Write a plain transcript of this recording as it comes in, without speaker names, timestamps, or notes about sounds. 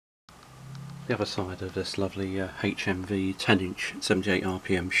the other side of this lovely HMV 10-inch 78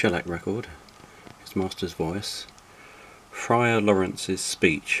 RPM shellac record. His master's voice. Friar Lawrence's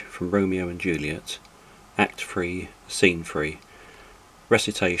speech from Romeo and Juliet, Act 3, Scene 3,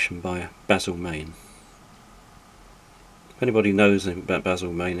 recitation by Basil Maine. If anybody knows anything about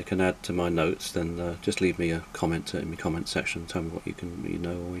Basil Maine and can add to my notes, then just leave me a comment in the comment section. Tell me what you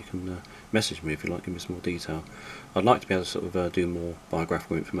know, or you can message me if you like, give me some more detail. I'd like to be able to sort of do more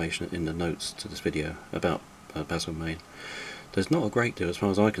biographical information in the notes to this video about Basil Maine. There's not a great deal as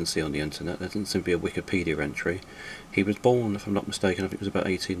far as I can see on the internet. There doesn't seem to be a Wikipedia entry. He was born, if I'm not mistaken, I think it was about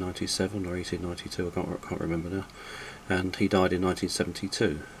 1897 or 1892, I can't remember now, and he died in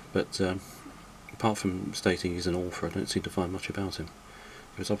 1972. But apart from stating he's an author, I don't seem to find much about him.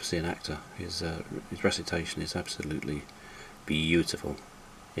 He was obviously an actor. His recitation is absolutely beautiful.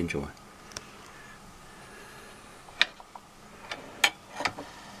 Enjoy.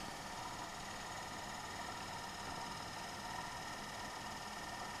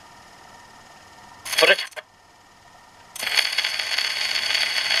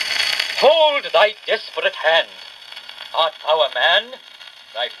 Hold thy desperate hand. Art thou a man?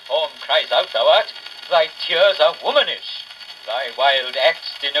 Thy form cries out thou art. Thy tears are womanish. Thy wild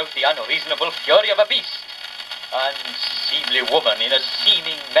acts denote the unreasonable fury of a beast. Unseemly woman in a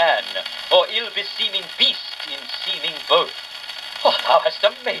seeming man, or ill-beseeming beast in seeming both. Oh, thou hast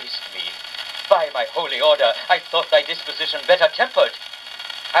amazed me. By my holy order, I thought thy disposition better tempered.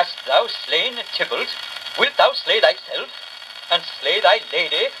 Hast thou slain Tybalt? Wilt thou slay thyself? And slay thy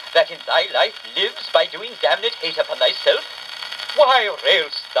lady that in thy life lives by doing damned hate upon thyself? Why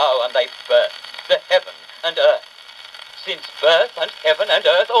railst thou on thy birth, the heaven and earth? Since birth and heaven and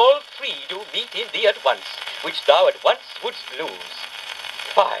earth, all three do meet in thee at once, which thou at once wouldst lose.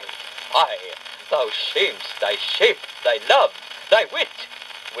 Fie, fie, thou shamest thy shape, thy love, thy wit,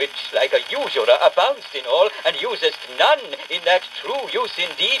 which like a usurer abounds in all, and usest none in that true use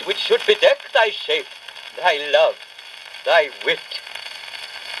indeed which should bedeck thy shape, thy love, thy wit.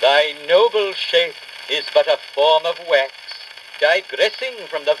 Thy noble shape is but a form of wax, digressing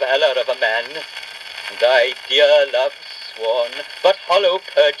from the valour of a man. Thy dear love sworn, but hollow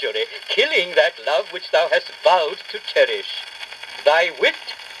perjury, killing that love which thou hast vowed to cherish. Thy wit,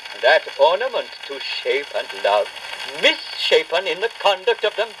 that ornament to shape and love, misshapen in the conduct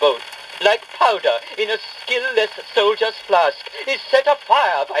of them both, like powder in a skill-less soldier's flask, is set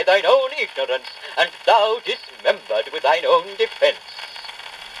afire by thine own ignorance, and thou dismembered with thine own defence.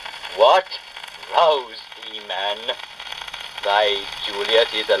 What roused thee, man? Thy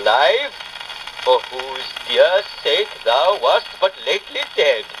Juliet is alive, for whose dear sake thou wast but lately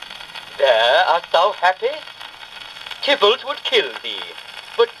dead. There art thou happy? Tybalt would kill thee,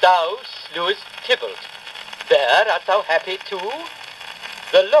 but thou slewest Tybalt. There art thou happy too?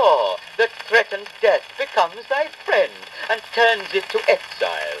 The law that threatens death becomes thy friend, and turns it to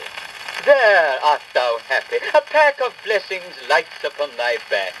exile. There art thou happy, a pack of blessings lights upon thy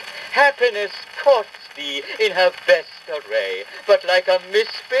back. Happiness courts thee in her best array, but like a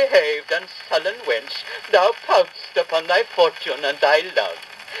misbehaved and sullen wench, thou pout'st upon thy fortune and thy love.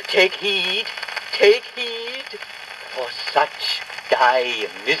 Take heed, for such die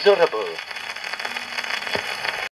miserable.